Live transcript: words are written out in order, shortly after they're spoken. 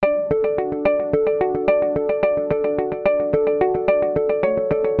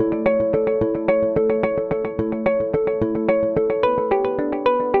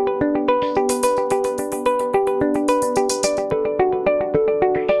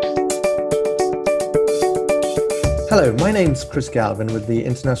Hello, my name's Chris Galvin with the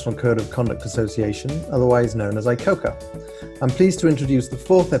International Code of Conduct Association, otherwise known as ICOCA. I'm pleased to introduce the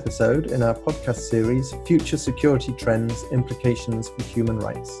fourth episode in our podcast series, Future Security Trends, Implications for Human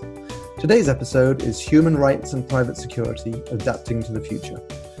Rights. Today's episode is Human Rights and Private Security, Adapting to the Future.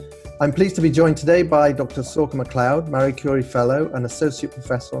 I'm pleased to be joined today by Dr. Sorcha McLeod, Marie Curie Fellow and Associate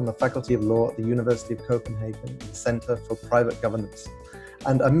Professor on the Faculty of Law at the University of Copenhagen in the Centre for Private Governance,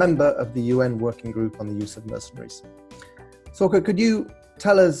 and a member of the UN Working Group on the Use of Mercenaries. Sorcha, could you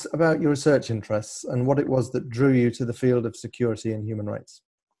tell us about your research interests and what it was that drew you to the field of security and human rights?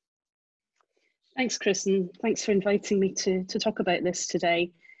 Thanks, Chris, and thanks for inviting me to talk about this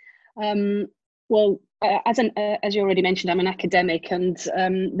today. As you already mentioned, I'm an academic, and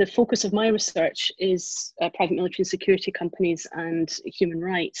the focus of my research is private military and security companies and human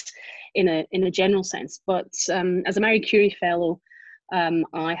rights in a general sense. But as a Marie Curie Fellow,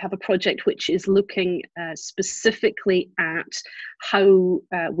 I have a project which is looking specifically at how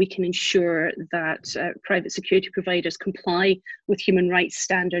we can ensure that private security providers comply with human rights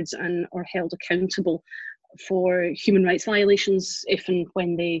standards and are held accountable for human rights violations if and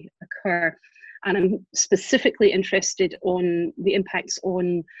when they occur. And I'm specifically interested on the impacts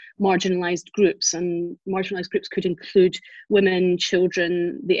on marginalised groups, and marginalised groups could include women,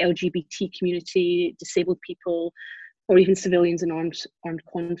 children, the LGBT community, disabled people, or even civilians in armed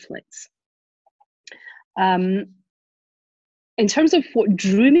conflicts. In terms of what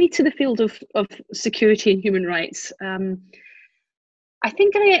drew me to the field of security and human rights, I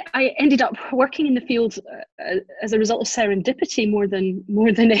think I ended up working in the field as a result of serendipity more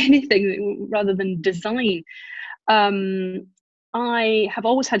than anything, rather than design. I have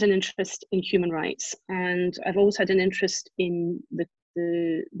always had an interest in human rights, and I've always had an interest in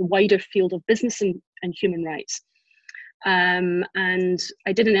the wider field of business and human rights. And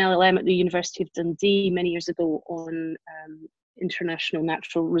I did an LLM at the University of Dundee many years ago on international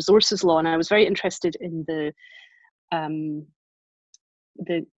natural resources law, and I was very interested in the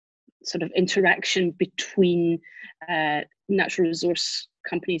sort of interaction between natural resource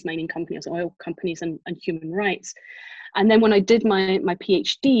companies, mining companies, oil companies, and human rights. And then when I did my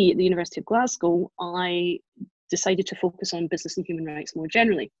PhD at the University of Glasgow, I decided to focus on business and human rights more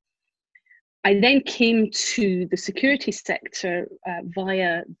generally. I then came to the security sector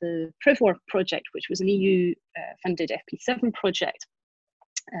via the PRIVWAR project, which was an EU-funded FP7 project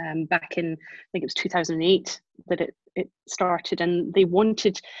back in, I think it was 2008 that it started, and they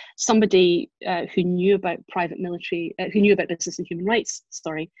wanted somebody who knew about private military, who knew about business and human rights,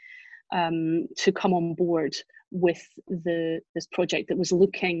 to come on board with this project that was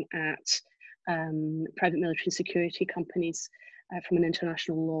looking at private military and security companies from an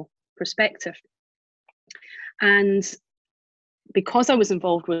international law perspective. And because I was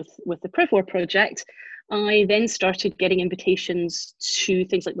involved with the PRIVWAR project, I then started getting invitations to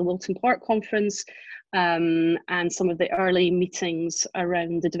things like the Wilton Park Conference and some of the early meetings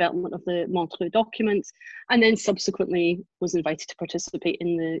around the development of the Montreux document, and then subsequently was invited to participate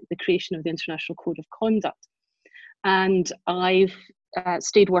in the creation of the International Code of Conduct. And I've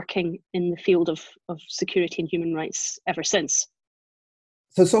stayed working in the field of security and human rights ever since.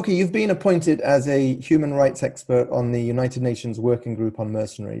 So, Sorcha, you've been appointed as a human rights expert on the United Nations Working Group on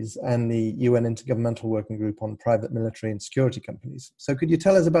Mercenaries and the UN Intergovernmental Working Group on Private Military and Security Companies. So could you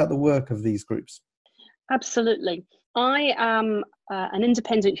tell us about the work of these groups? Absolutely. I am an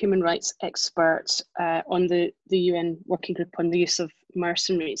independent human rights expert on the UN Working Group on the Use of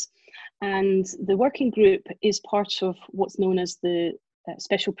Mercenaries. And the working group is part of what's known as the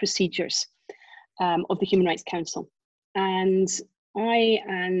special procedures of the Human Rights Council. And I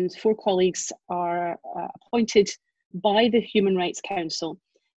and 4 colleagues are appointed by the Human Rights Council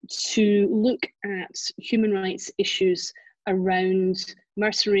to look at human rights issues around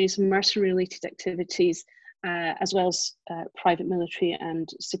mercenaries, mercenary-related activities, as well as private military and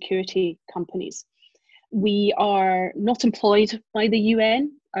security companies. We are not employed by the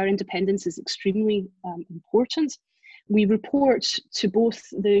UN. Our independence is extremely important. We report to both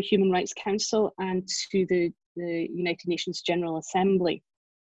the Human Rights Council and to the United Nations General Assembly.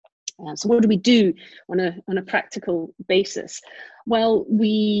 So what do we do on a practical basis? Well,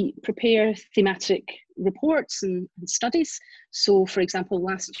 we prepare thematic reports and studies. So, for example,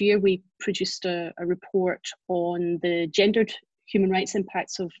 last year we produced a report on the gendered human rights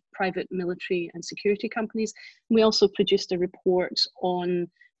impacts of private military and security companies. We also produced a report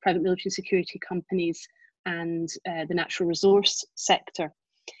on private military and security companies and the natural resource sector.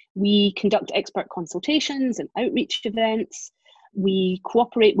 We conduct expert consultations and outreach events. We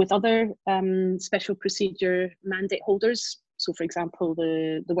cooperate with other special procedure mandate holders So, for example,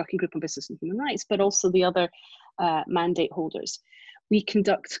 the Working Group on Business and Human Rights, but also the other mandate holders. We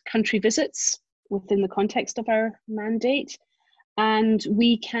conduct country visits within the context of our mandate, and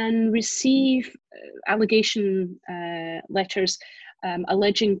we can receive allegation letters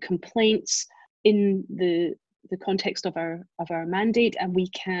alleging complaints in the context of our mandate, and we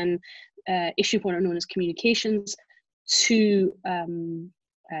can issue what are known as communications to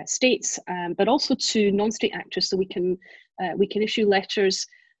states, but also to non-state actors. So we can issue letters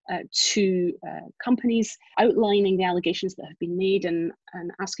to companies outlining the allegations that have been made and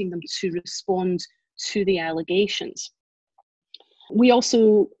asking them to respond to the allegations. We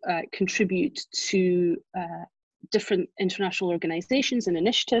also contribute to different international organizations and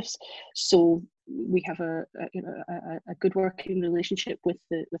initiatives. So we have a good working relationship with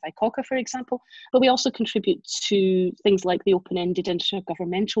ICOCA, for example, but we also contribute to things like the open-ended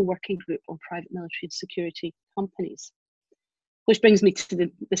intergovernmental working group on private military and security companies. Which brings me to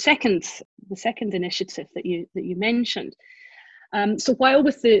the second initiative that you mentioned. So while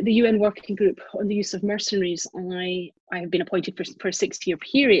with the UN Working Group on the use of mercenaries, I have been appointed for a 6-year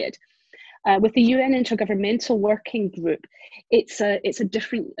period. With the UN Intergovernmental Working Group, it's a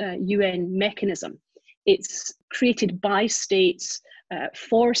different UN mechanism. It's created by states,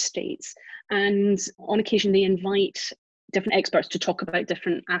 for states, and on occasion they invite different experts to talk about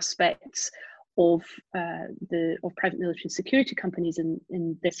different aspects of private military and security companies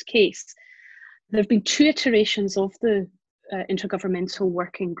in this case. There have been 2 iterations of the Intergovernmental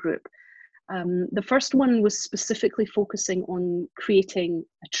Working Group. The first one was specifically focusing on creating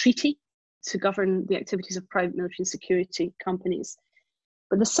a treaty to govern the activities of private military and security companies.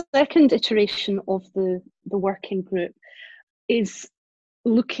 But the second iteration of the working group is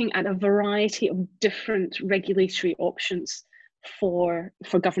looking at a variety of different regulatory options for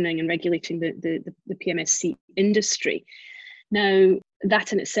governing and regulating the PMSC industry. Now,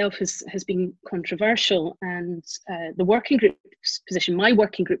 that in itself has been controversial, and the working group's position, my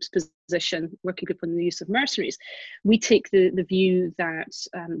working group's position, working group on the use of mercenaries, we take the view that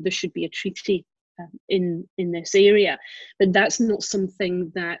there should be a treaty in this area, but that's not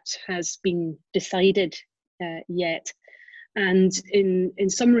something that has been decided yet. And in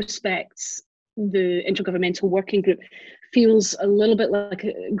some respects, the Intergovernmental Working Group feels a little bit like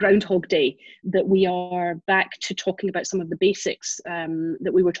a Groundhog Day, that we are back to talking about some of the basics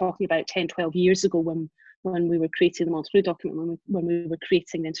that we were talking about 10, 12 years ago when we were creating the Montreux document, when we were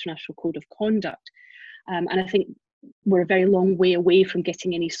creating the International Code of Conduct. And I think we're a very long way away from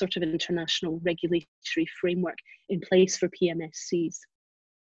getting any sort of international regulatory framework in place for PMSCs.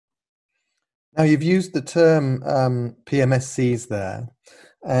 Now, you've used the term PMSCs there,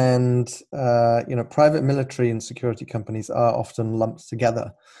 and private military and security companies are often lumped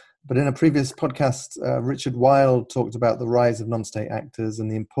together. But in a previous podcast, Richard Wild talked about the rise of non-state actors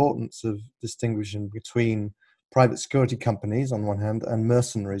and the importance of distinguishing between private security companies on one hand and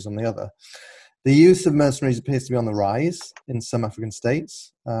mercenaries on the other. The use of mercenaries appears to be on the rise in some African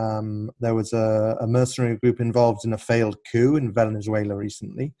states. There was a mercenary group involved in a failed coup in Venezuela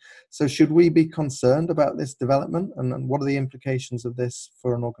recently. So should we be concerned about this development? And what are the implications of this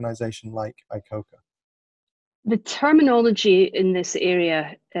for an organization like ICOCA? The terminology in this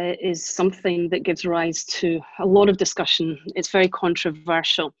area is something that gives rise to a lot of discussion. It's very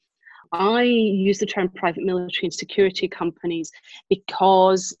controversial. I use the term private military and security companies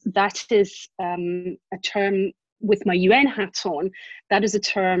because that is a term, with my UN hat on, that is a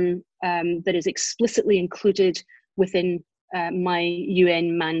term that is explicitly included within my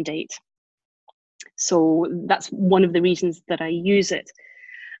UN mandate. So that's one of the reasons that I use it.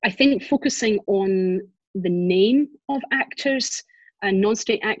 I think focusing on the name of actors and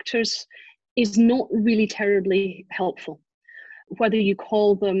non-state actors is not really terribly helpful. Whether you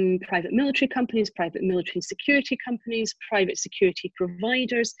call them private military companies, private military and security companies, private security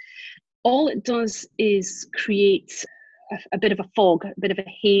providers, all it does is create a bit of a fog, a bit of a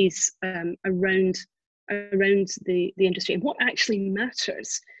haze around the industry. And what actually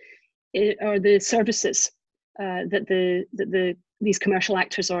matters are the services that these commercial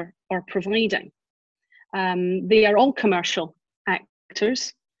actors are providing. They are all commercial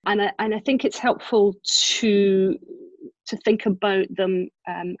actors, and I think it's helpful to think about them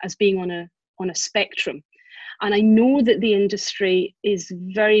as being on a spectrum. And I know that the industry is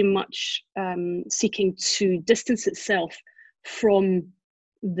very much seeking to distance itself from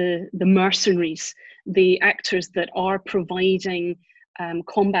the mercenaries, the actors that are providing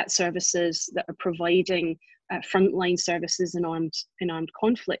combat services, that are providing frontline services in armed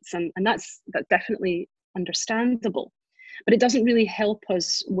conflicts, and that's definitely understandable. But it doesn't really help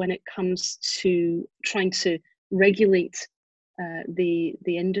us when it comes to trying to regulate the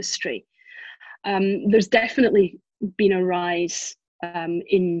industry. There's definitely been a rise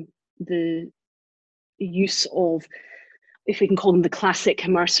in the use of, if we can call them the classic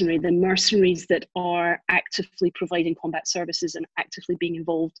mercenary, the mercenaries that are actively providing combat services and actively being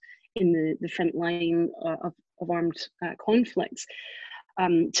involved in the front line of armed conflicts.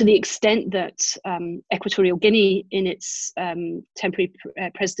 To the extent that Equatorial Guinea, in its temporary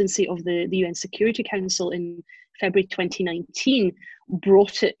presidency of the UN Security Council in February 2019,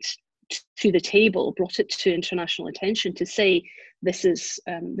 brought it to the table, brought it to international attention to say this is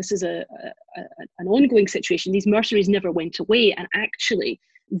an ongoing situation. These mercenaries never went away, and actually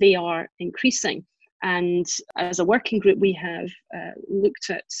they are increasing. And as a working group, we have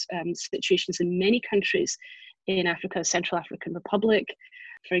looked at situations in many countries in Africa, Central African Republic,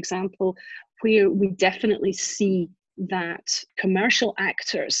 for example, where we definitely see that commercial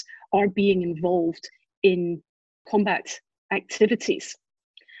actors are being involved in combat activities.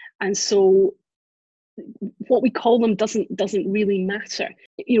 And so what we call them doesn't really matter.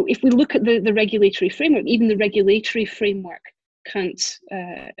 You know, if we look at the regulatory framework, even the regulatory framework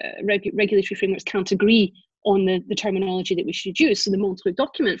regulatory frameworks can't agree on the terminology that we should use. So the Montreux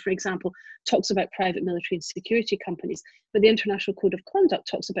document, for example, talks about private military and security companies, but the International Code of Conduct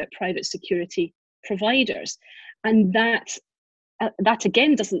talks about private security providers. And that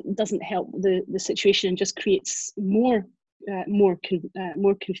again doesn't help the situation and just creates more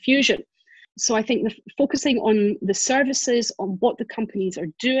confusion. So I think focusing on the services, on what the companies are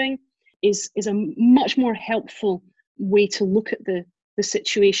doing, is a much more helpful way to look at the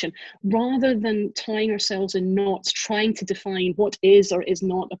situation, rather than tying ourselves in knots trying to define what is or is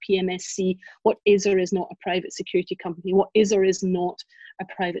not a PMSC, what is or is not a private security company, what is or is not a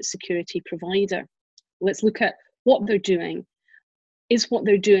private security provider. Let's look at what they're doing. Is what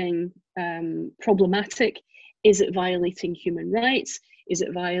they're doing problematic? Is it violating human rights? Is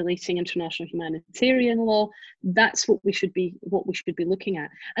it violating international humanitarian law? That's what we should be looking at.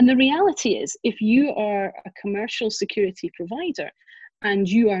 And the reality is, if you are a commercial security provider and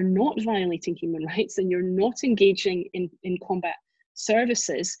you are not violating human rights and you're not engaging in combat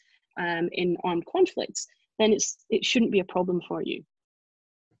services in armed conflicts, then it shouldn't be a problem for you.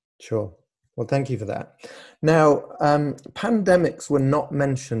 Sure. Well, thank you for that. Now, pandemics were not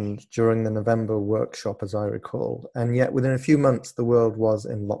mentioned during the November workshop, as I recall, and yet within a few months, the world was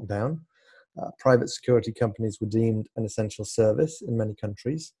in lockdown. Private security companies were deemed an essential service in many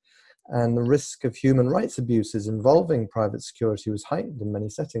countries, and the risk of human rights abuses involving private security was heightened in many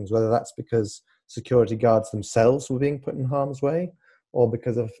settings, whether that's because security guards themselves were being put in harm's way or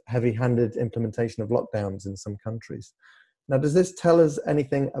because of heavy-handed implementation of lockdowns in some countries. Now, does this tell us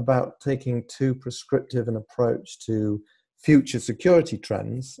anything about taking too prescriptive an approach to future security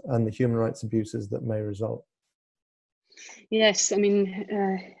trends and the human rights abuses that may result? Yes, I mean,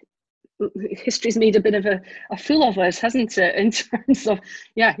 history's made a bit of a fool of us, hasn't it, in terms of,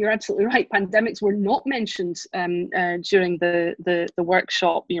 yeah, you're absolutely right. Pandemics were not mentioned during the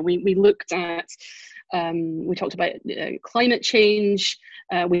workshop. You know, we looked at, we talked about climate change,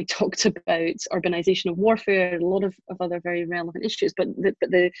 we talked about urbanization of warfare, a lot of other very relevant issues, but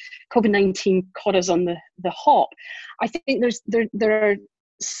the COVID-19 caught us on the hop. I think there are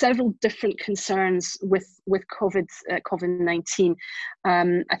several different concerns with COVID-19.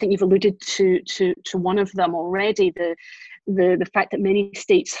 I think you've alluded to one of them already, the fact that many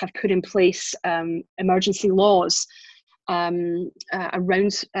states have put in place emergency laws around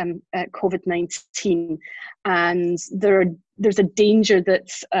COVID-19, and there's a danger that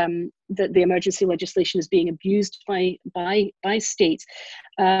the emergency legislation is being abused by states.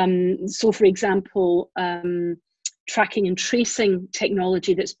 So, for example, tracking and tracing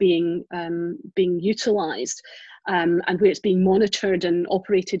technology that's being utilised and where it's being monitored and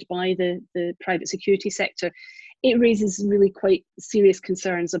operated by the private security sector, it raises really quite serious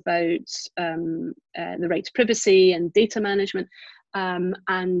concerns about the right to privacy and data management,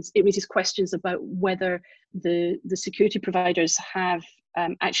 and it raises questions about whether the security providers have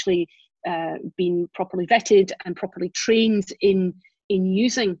actually been properly vetted and properly trained in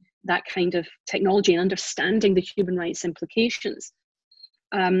using that kind of technology and understanding the human rights implications.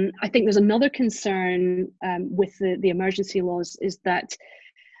 I think there's another concern with the emergency laws is that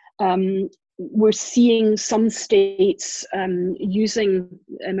we're seeing some states using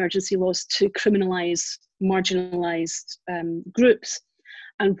emergency laws to criminalize marginalized groups.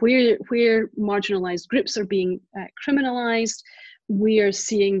 And where marginalized groups are being criminalized, we are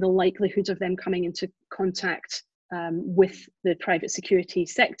seeing the likelihood of them coming into contact with the private security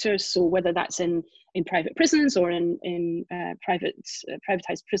sector. So whether that's in private prisons or in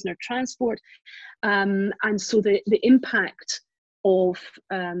privatized prisoner transport. And so the impact of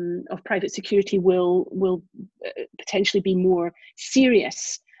private security will potentially be more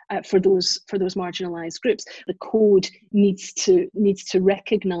serious for those marginalised groups. The code needs to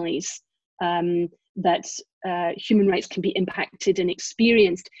recognise that human rights can be impacted and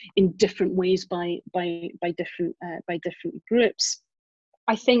experienced in different ways by different groups.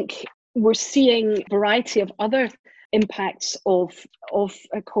 I think we're seeing a variety of other impacts of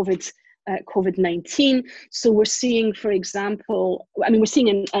COVID-19. So we're seeing, for example, we're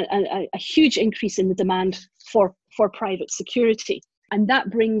seeing a huge increase in the demand for private security, and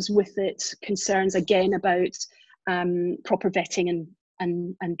that brings with it concerns again about proper vetting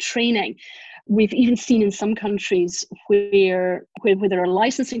and training. We've even seen in some countries where there are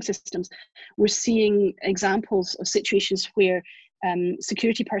licensing systems, we're seeing examples of situations where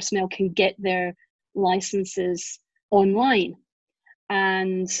security personnel can get their licenses online.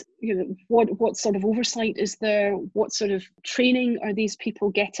 And what sort of oversight is there? What sort of training are these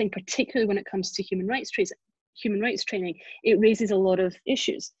people getting, particularly when it comes to human rights training? It raises a lot of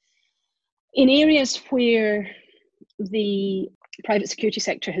issues. In areas where the private security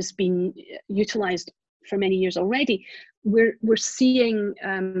sector has been utilised for many years already, we're seeing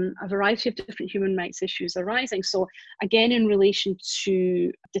a variety of different human rights issues arising. So again, in relation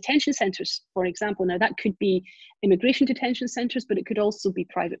to detention centres, for example, now that could be immigration detention centres, but it could also be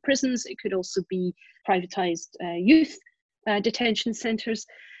private prisons, it could also be privatised youth detention centres.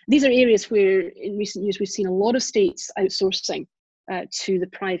 These are areas where in recent years we've seen a lot of states outsourcing to the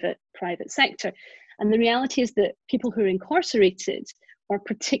private sector. And the reality is that people who are incarcerated are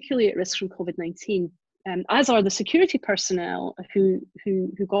particularly at risk from COVID-19. As are the security personnel who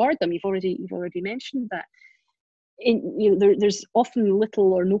guard them. You've already mentioned that. There's often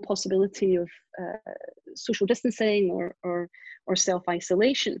little or no possibility of social distancing or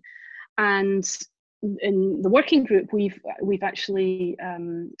self-isolation. And in the working group, we've actually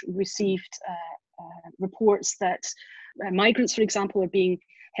received reports that migrants, for example, are being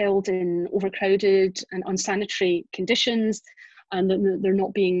held in overcrowded and unsanitary conditions, and that they're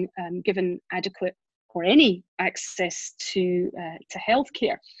not being given adequate or any access to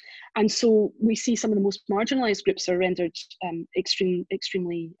healthcare. And so we see some of the most marginalised groups are rendered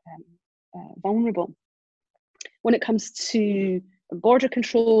extremely vulnerable. When it comes to border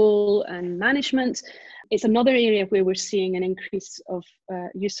control and management, it's another area where we're seeing an increase of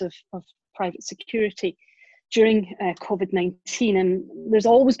use of private security during COVID-19. And there's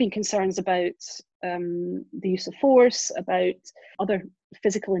always been concerns about the use of force, about other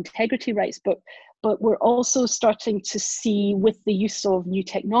physical integrity rights, but we're also starting to see, with the use of new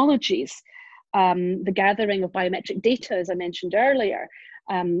technologies, the gathering of biometric data, as I mentioned earlier.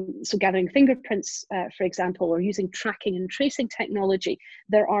 So gathering fingerprints, for example, or using tracking and tracing technology,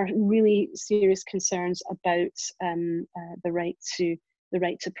 there are really serious concerns about the right to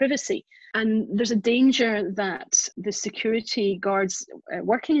privacy. And there's a danger that the security guards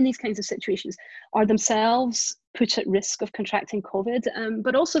working in these kinds of situations are themselves put at risk of contracting COVID,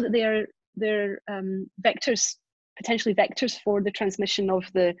 but also that they're vectors, potentially vectors for the transmission of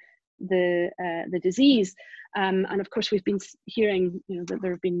the disease. And of course, we've been hearing that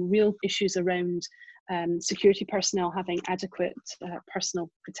there have been real issues around security personnel having adequate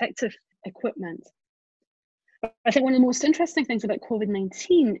personal protective equipment. I think one of the most interesting things about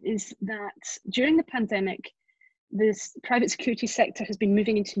COVID-19 is that during the pandemic, this private security sector has been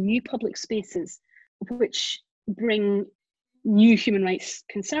moving into new public spaces, which bring new human rights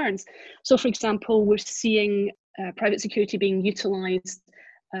concerns. So, for example, we're seeing private security being utilised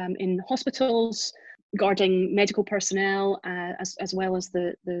in hospitals, guarding medical personnel as well as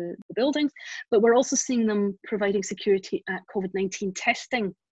the buildings, but we're also seeing them providing security at COVID-19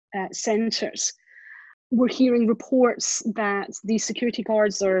 testing centres. We're hearing reports that these security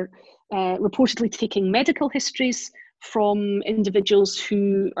guards are reportedly taking medical histories from individuals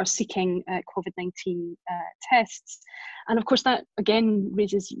who are seeking COVID-19 tests. And of course, that again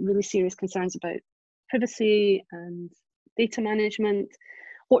raises really serious concerns about privacy and data management.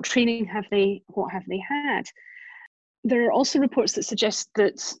 What training have they had? There are also reports that suggest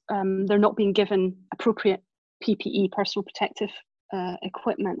that they're not being given appropriate PPE, personal protective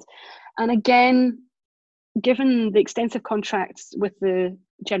equipment. And again, given the extensive contracts with the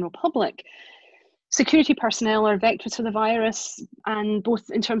general public, security personnel are vectors for the virus, and both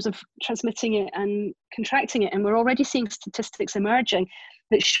in terms of transmitting it and contracting it. And we're already seeing statistics emerging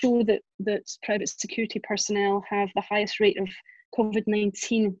that show that private security personnel have the highest rate of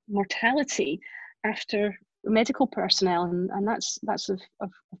COVID-19 mortality after medical personnel, and that's of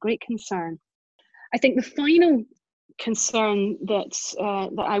great concern. I think the final concern that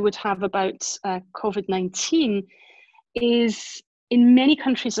I would have about COVID-19 is in many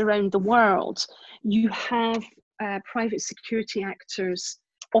countries around the world, you have private security actors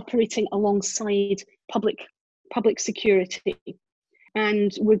operating alongside public security.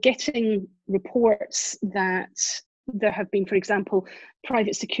 And we're getting reports that there have been, for example,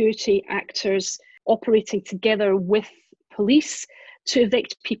 private security actors operating together with police to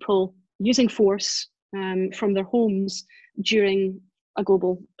evict people using force from their homes during a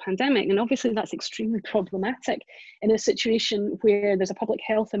global pandemic. And obviously that's extremely problematic in a situation where there's a public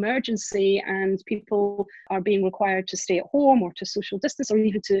health emergency and people are being required to stay at home or to social distance or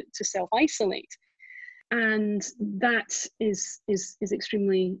even to self-isolate. And that is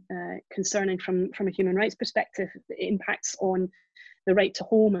extremely concerning from a human rights perspective. It impacts on the right to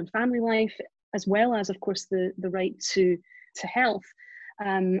home and family life, as well as, of course, the right to health.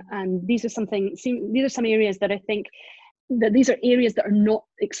 And these are some areas that I think that these are areas that are not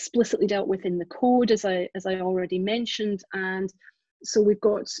explicitly dealt with in the code, as I already mentioned. And so we've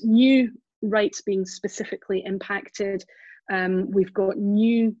got new rights being specifically impacted. We've got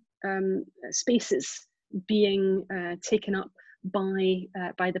new spaces being taken up by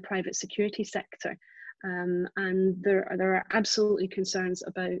the private security sector. And there are absolutely concerns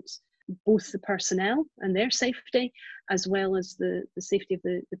about both the personnel and their safety, as well as the safety of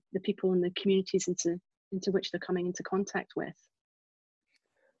the people in the communities into which they're coming into contact with.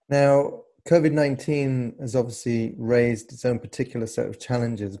 Now, COVID-19 has obviously raised its own particular set of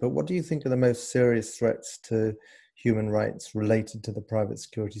challenges, but what do you think are the most serious threats to human rights related to the private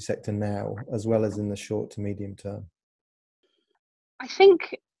security sector now, as well as in the short to medium term? I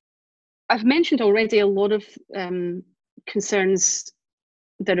think I've mentioned already a lot of concerns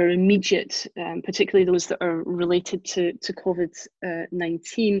that are immediate, particularly those that are related to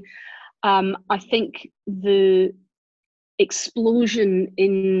COVID-19. I think the explosion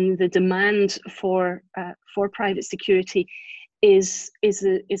in the demand for private security is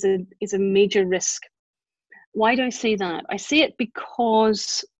a major risk. Why do I say that? I say it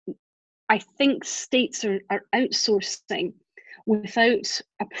because I think states are outsourcing without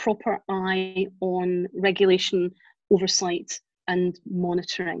a proper eye on regulation, oversight, and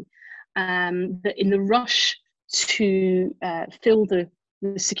monitoring. That in the rush to fill the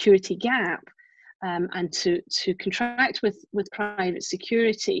security gap and to contract with private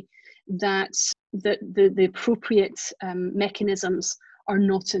security, that the appropriate mechanisms are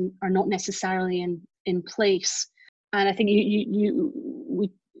not necessarily in place. And I think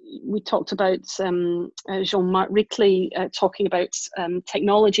we talked about Jean-Marc Rickley talking about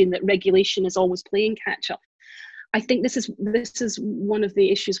technology and that regulation is always playing catch up. I think this is one of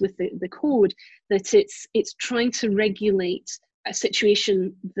the issues with the code, that it's trying to regulate a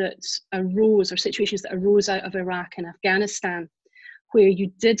situation that arose, or situations that arose out of Iraq and Afghanistan, where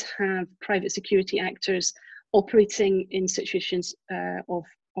you did have private security actors operating in situations of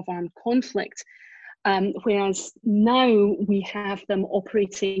armed conflict. Whereas now we have them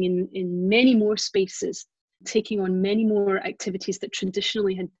operating in many more spaces, taking on many more activities that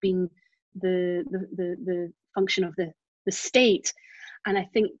traditionally had been the function of the state. And I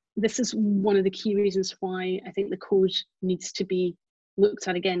think this is one of the key reasons why I think the code needs to be looked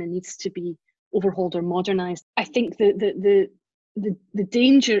at again and needs to be overhauled or modernized. I think the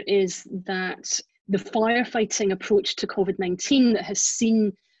danger is that the firefighting approach to COVID-19 that has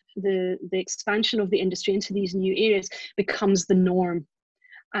seen the expansion of the industry into these new areas becomes the norm,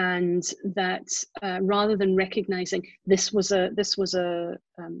 and that rather than recognizing this was a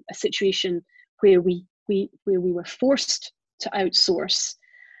situation where we were forced to outsource,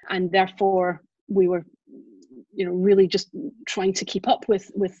 and therefore we were really just trying to keep up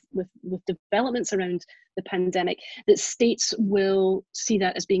with developments around the pandemic, that states will see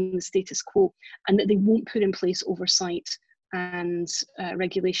that as being the status quo, and that they won't put in place oversight and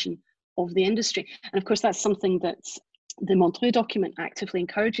regulation of the industry. And of course, that's something that the Montreux document actively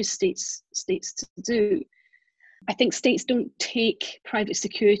encourages states to do. I think states don't take private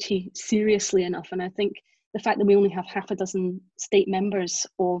security seriously enough, and I think the fact that we only have half a dozen state members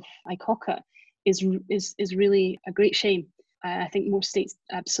of ICOCA is really a great shame. I think more states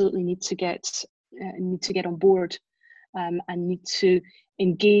absolutely need to get on board and need to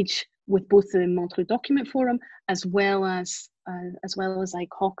engage with both the Montreux Document Forum as well as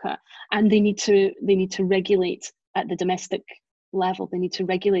ICOCA, and they need to regulate at the domestic level. They need to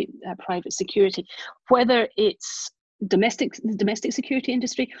regulate private security, whether it's the domestic security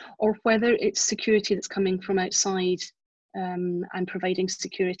industry or whether it's security that's coming from outside and providing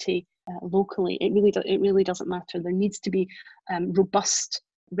security locally. It really doesn't matter. There needs to be robust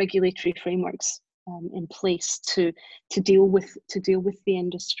regulatory frameworks in place to deal with the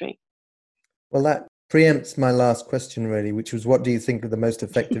industry. Well, that preempts my last question, really, which was, what do you think are the most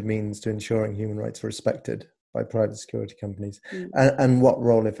effective means to ensuring human rights are respected by private security companies? And what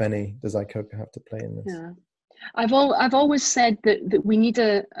role, if any, does ICOCA have to play in this? Yeah. I've always said that we need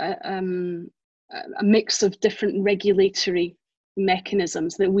a mix of different regulatory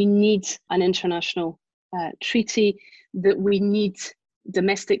mechanisms, that we need an international treaty, that we need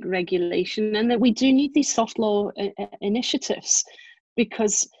domestic regulation, and that we do need these soft law initiatives,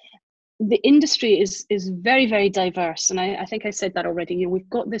 because the industry is very, very diverse, and I think I said that already. You know, we've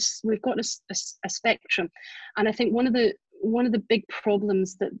got a spectrum, and I think one of the big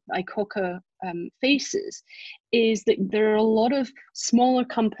problems that ICOCA faces is that there are a lot of smaller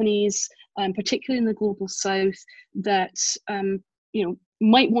companies, particularly in the global south, that you know,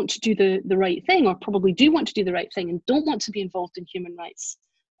 might want to do the right thing, or probably do want to do the right thing, and don't want to be involved in human rights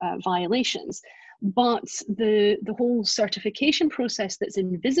violations. But the whole certification process that's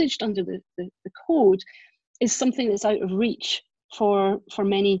envisaged under the code is something that's out of reach for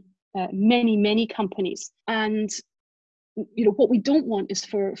many companies. And you know, what we don't want is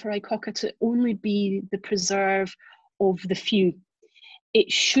for ICOCA to only be the preserve of the few.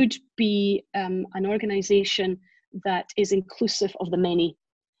 It should be an organisation that is inclusive of the many,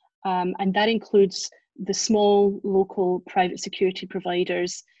 and that includes the small local private security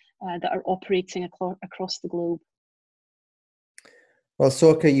providers that are operating across the globe. Well,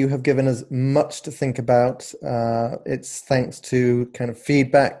 Sorcha, you have given us much to think about. It's thanks to kind of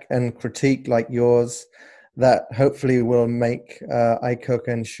feedback and critique like yours that hopefully will make ICOCA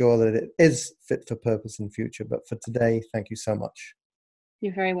ensure that it is fit for purpose in future. But for today, thank you so much.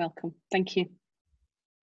 You're very welcome. Thank you.